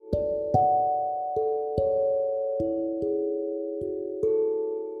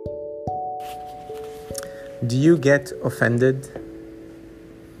Do you get offended?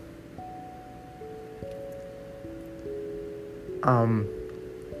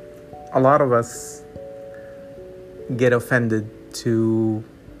 A lot of us get offended to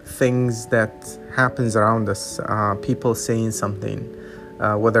things that happens around us, people saying something,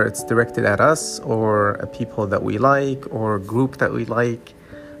 whether it's directed at us or people that we like or a group that we like,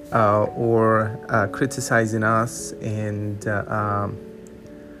 or criticizing us. And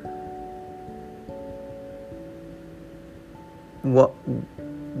what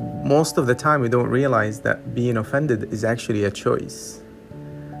most of the time we don't realize that being offended is actually a choice.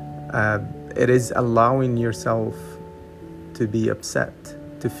 It is allowing yourself to be upset,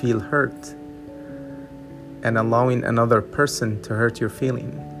 to feel hurt, and allowing another person to hurt your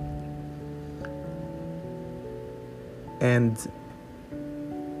feeling. And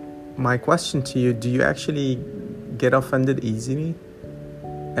my question to you, do you actually get offended easily?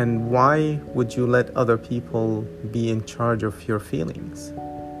 And why would you let other people be in charge of your feelings?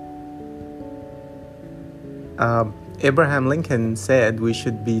 Abraham Lincoln said we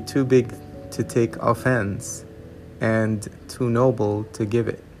should be too big to take offense and too noble to give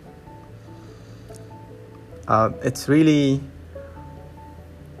it. It's really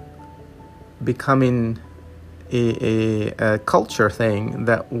becoming a culture thing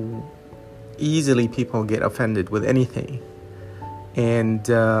that easily people get offended with anything, and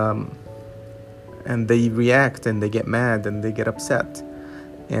they react and they get mad and they get upset.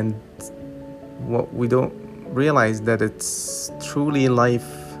 And what we don't realize that it's truly life.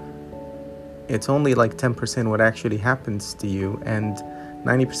 It's only like 10% what actually happens to you, and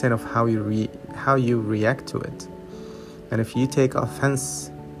 90% of how you react to it. And if you take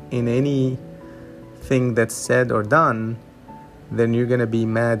offense in anything that's said or done, then you're gonna be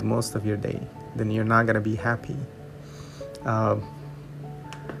mad most of your day. Then you're not gonna be happy.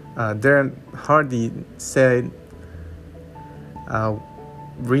 Darren Hardy said,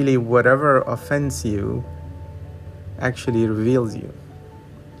 really whatever offends you actually reveals you.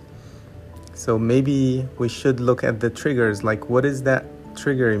 So maybe we should look at the triggers, like what is that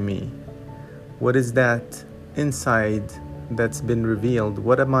triggering me? What is that inside that's been revealed?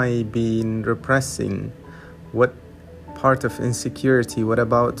 What am I being repressing? What part of insecurity, what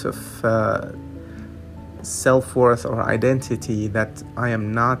about of self-worth or identity that I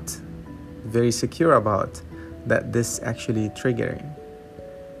am not very secure about, that this actually triggering?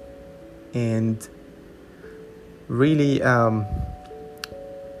 And really,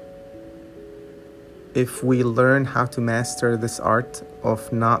 if we learn how to master this art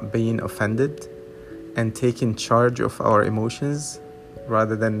of not being offended and taking charge of our emotions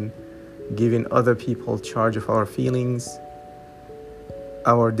rather than giving other people charge of our feelings,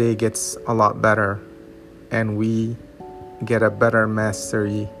 our day gets a lot better and we get a better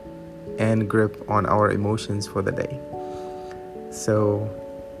mastery and grip on our emotions for the day. So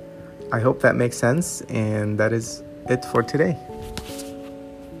I hope that makes sense, and that is it for today.